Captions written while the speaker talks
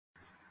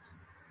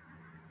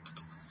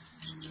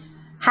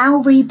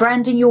How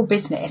rebranding your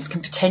business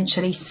can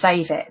potentially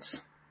save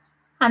it.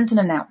 And an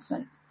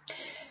announcement.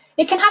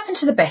 It can happen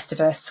to the best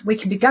of us. We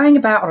can be going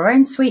about our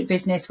own sweet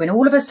business when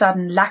all of a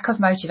sudden lack of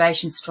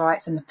motivation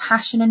strikes and the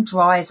passion and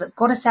drive that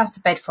got us out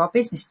of bed for our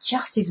business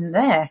just isn't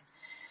there.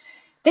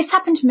 This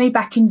happened to me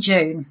back in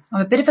June.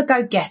 I'm a bit of a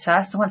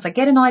go-getter, so once I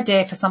get an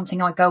idea for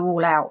something, I go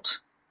all out.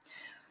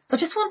 So I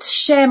just want to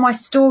share my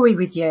story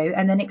with you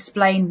and then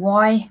explain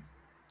why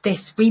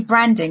this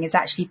rebranding has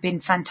actually been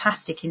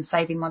fantastic in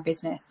saving my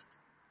business.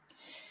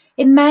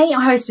 In May,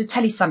 I hosted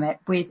a telesummit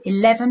with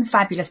 11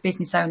 fabulous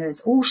business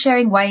owners, all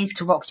sharing ways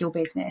to rock your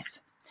business.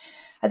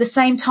 At the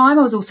same time,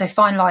 I was also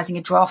finalising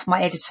a draft for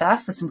my editor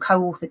for some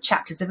co-authored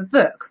chapters of a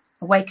book,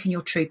 Awaken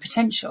Your True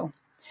Potential.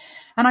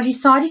 And I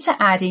decided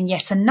to add in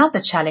yet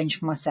another challenge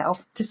for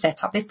myself to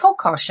set up this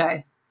podcast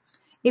show.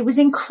 It was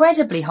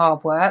incredibly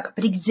hard work,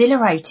 but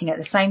exhilarating at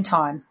the same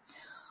time.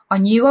 I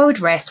knew I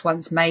would rest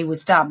once May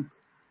was done.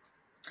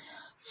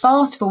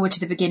 Fast forward to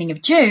the beginning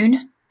of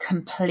June,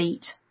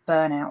 complete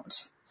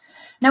burnout.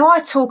 Now,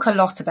 I talk a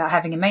lot about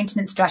having a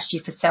maintenance strategy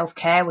for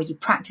self-care where you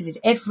practice it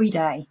every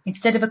day,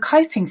 instead of a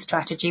coping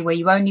strategy where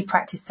you only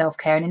practice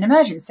self-care in an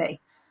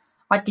emergency.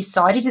 I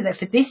decided that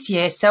for this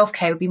year,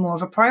 self-care would be more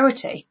of a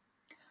priority.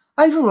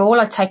 Overall,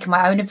 I'd taken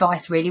my own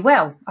advice really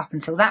well up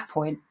until that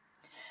point.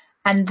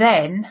 And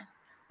then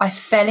I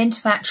fell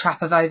into that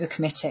trap of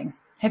overcommitting.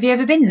 Have you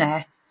ever been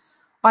there?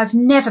 I've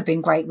never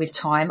been great with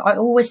time. I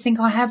always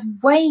think I have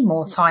way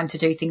more time to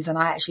do things than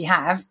I actually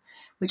have,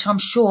 which I'm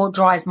sure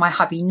drives my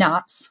hubby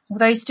nuts,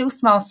 although he still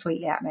smiles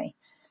sweetly at me.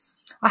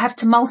 I have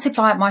to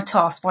multiply my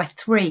tasks by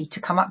 3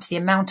 to come up to the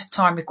amount of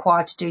time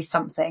required to do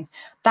something.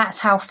 That's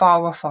how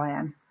far off I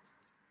am.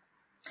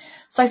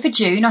 So for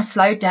June, I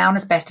slowed down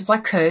as best as I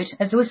could,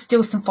 as there was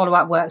still some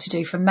follow-up work to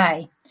do for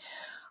May.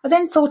 I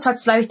then thought I'd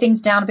slow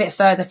things down a bit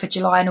further for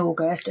July and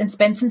August and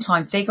spend some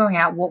time figuring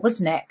out what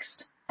was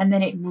next. And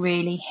then it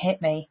really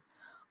hit me.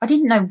 I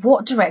didn't know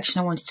what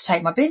direction I wanted to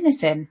take my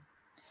business in.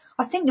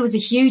 I think there was a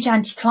huge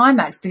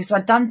anticlimax because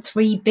I'd done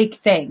 3 big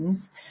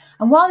things.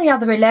 And while the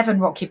other 11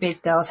 Rock Your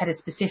Biz girls had a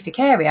specific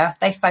area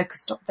they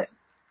focused on,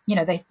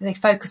 they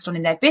focused on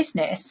in their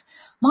business,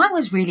 mine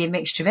was really a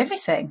mixture of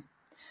everything.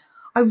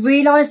 I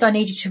realised I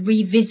needed to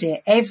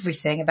revisit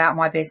everything about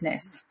my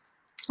business.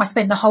 I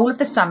spent the whole of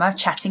the summer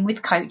chatting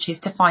with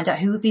coaches to find out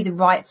who would be the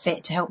right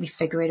fit to help me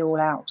figure it all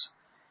out.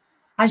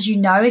 As you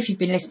know, if you've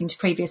been listening to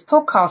previous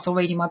podcasts or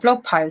reading my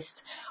blog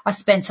posts, I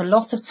spent a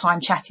lot of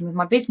time chatting with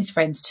my business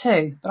friends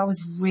too, but I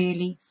was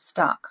really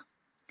stuck.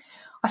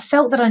 I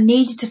felt that I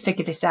needed to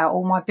figure this out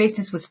or my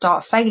business would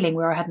start failing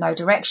where I had no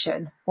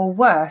direction, or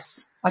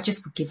worse, I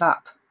just would give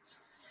up.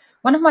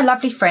 One of my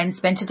lovely friends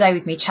spent a day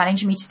with me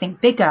challenging me to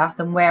think bigger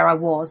than where I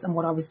was and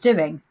what I was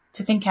doing,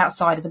 to think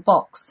outside of the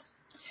box.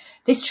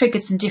 This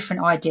triggered some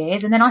different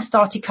ideas, and then I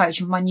started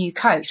coaching with my new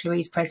coach,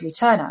 Louise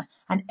Presley-Turner,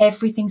 and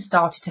everything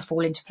started to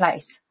fall into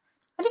place.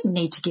 I didn't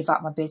need to give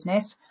up my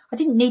business. I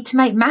didn't need to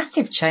make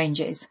massive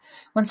changes.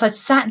 Once I'd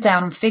sat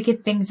down and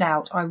figured things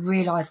out, I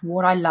realised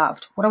what I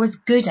loved, what I was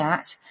good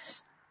at,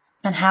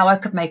 and how I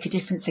could make a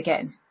difference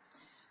again.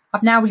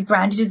 I've now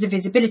rebranded as a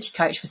visibility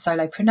coach for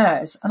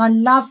solopreneurs, and I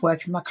love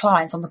working with my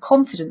clients on the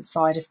confidence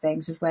side of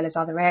things as well as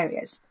other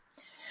areas.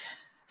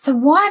 So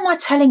why am I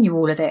telling you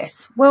all of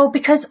this? Well,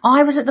 because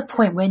I was at the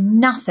point where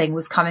nothing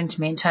was coming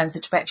to me in terms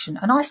of direction,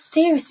 and I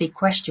seriously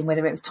questioned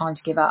whether it was time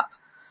to give up.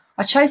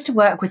 I chose to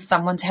work with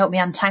someone to help me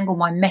untangle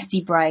my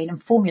messy brain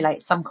and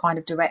formulate some kind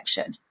of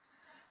direction.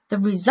 The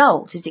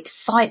result is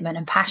excitement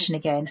and passion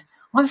again.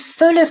 I'm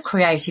full of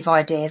creative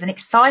ideas and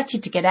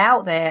excited to get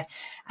out there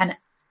and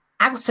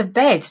out of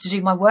bed to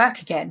do my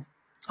work again.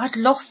 I'd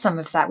lost some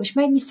of that, which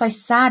made me so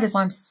sad as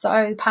I'm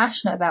so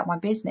passionate about my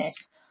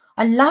business.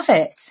 I love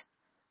it.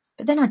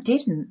 But then I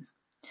didn't.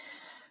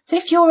 So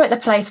if you're at the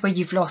place where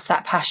you've lost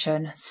that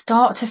passion,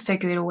 start to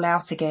figure it all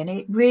out again.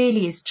 It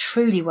really is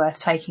truly worth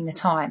taking the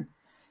time.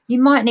 You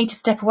might need to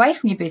step away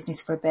from your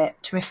business for a bit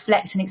to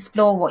reflect and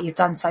explore what you've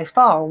done so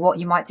far or what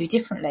you might do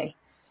differently.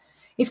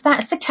 If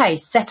that's the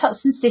case, set up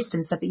some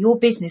systems so that your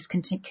business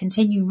can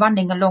continue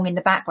running along in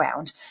the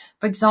background.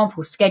 For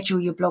example,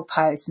 schedule your blog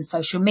posts and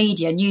social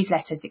media,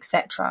 newsletters,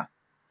 etc.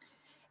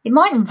 It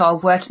might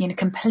involve working in a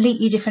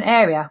completely different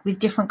area with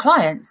different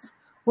clients.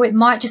 Or it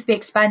might just be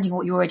expanding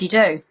what you already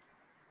do.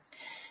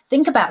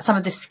 Think about some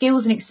of the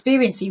skills and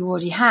experience that you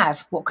already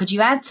have. What could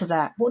you add to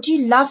that? What do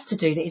you love to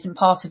do that isn't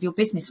part of your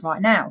business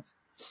right now?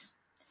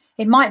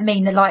 It might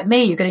mean that, like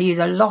me, you're going to use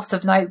a lot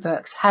of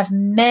notebooks, have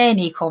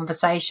many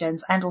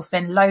conversations, and or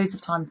spend loads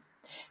of time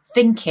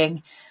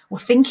thinking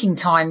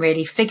time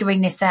really,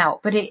 figuring this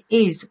out. But it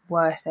is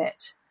worth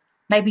it.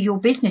 Maybe your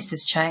business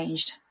has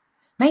changed.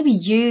 Maybe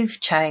you've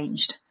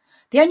changed.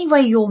 The only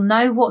way you'll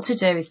know what to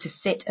do is to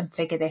sit and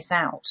figure this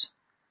out.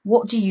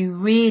 What do you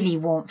really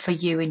want for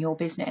you and your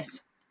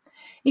business?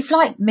 If,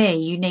 like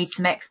me, you need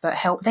some expert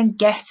help, then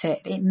get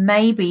it. It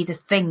may be the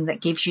thing that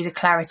gives you the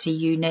clarity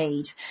you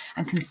need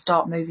and can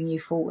start moving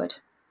you forward.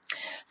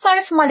 So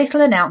for my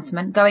little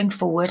announcement, going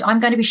forward, I'm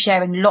going to be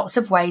sharing lots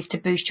of ways to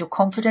boost your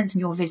confidence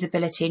and your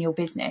visibility in your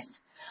business.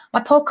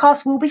 My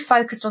podcast will be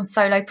focused on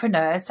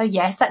solopreneurs. So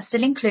yes, that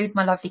still includes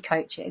my lovely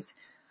coaches.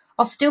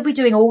 I'll still be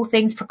doing all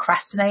things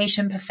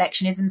procrastination,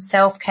 perfectionism,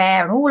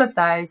 self-care and all of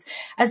those,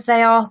 as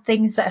they are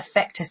things that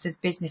affect us as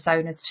business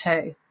owners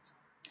too.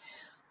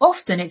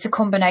 Often it's a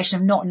combination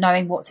of not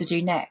knowing what to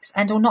do next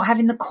and or not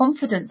having the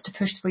confidence to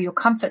push through your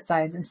comfort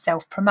zones and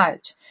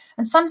self-promote,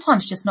 and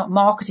sometimes just not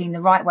marketing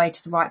the right way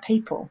to the right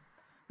people.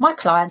 My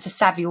clients are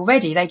savvy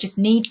already. They just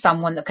need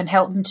someone that can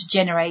help them to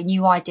generate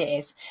new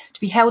ideas,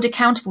 to be held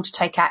accountable to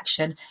take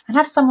action, and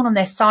have someone on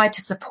their side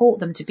to support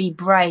them to be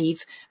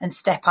brave and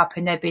step up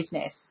in their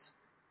business.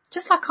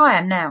 Just like I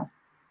am now.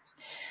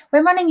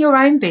 When running your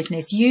own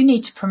business, you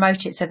need to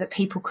promote it so that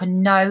people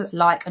can know,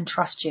 like and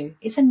trust you.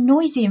 It's a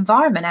noisy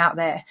environment out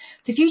there.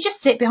 So if you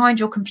just sit behind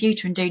your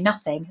computer and do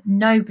nothing,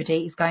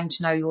 nobody is going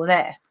to know you're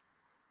there.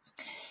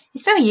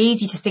 It's very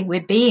easy to think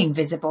we're being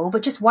visible,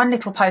 but just one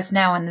little post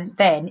now and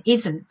then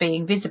isn't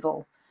being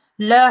visible.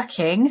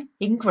 Lurking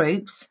in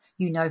groups,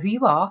 you know who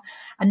you are,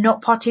 and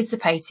not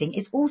participating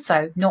is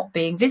also not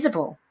being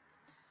visible.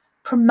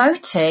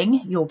 Promoting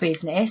your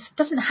business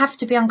doesn't have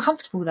to be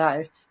uncomfortable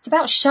though. It's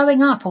about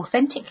showing up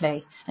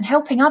authentically and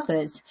helping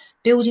others,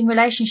 building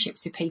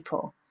relationships with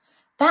people.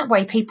 That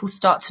way people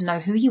start to know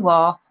who you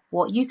are,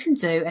 what you can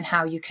do and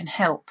how you can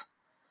help.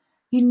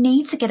 You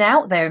need to get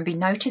out there and be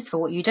noticed for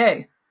what you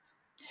do.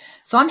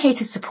 So I'm here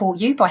to support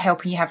you by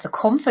helping you have the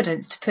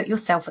confidence to put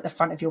yourself at the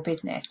front of your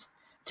business,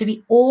 to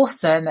be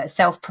awesome at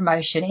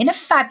self-promotion in a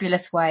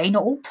fabulous way,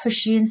 not all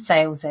pushy and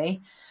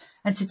salesy,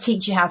 and to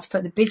teach you how to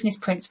put the business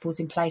principles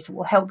in place that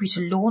will help you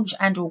to launch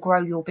and or grow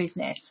your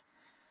business.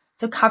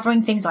 So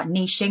covering things like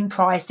niching,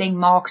 pricing,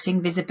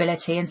 marketing,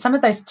 visibility, and some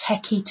of those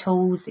techie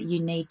tools that you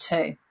need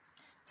too.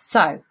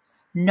 So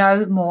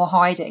no more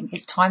hiding.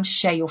 It's time to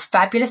share your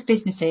fabulous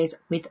businesses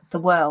with the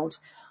world.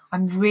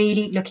 I'm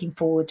really looking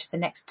forward to the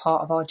next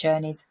part of our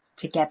journeys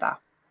together.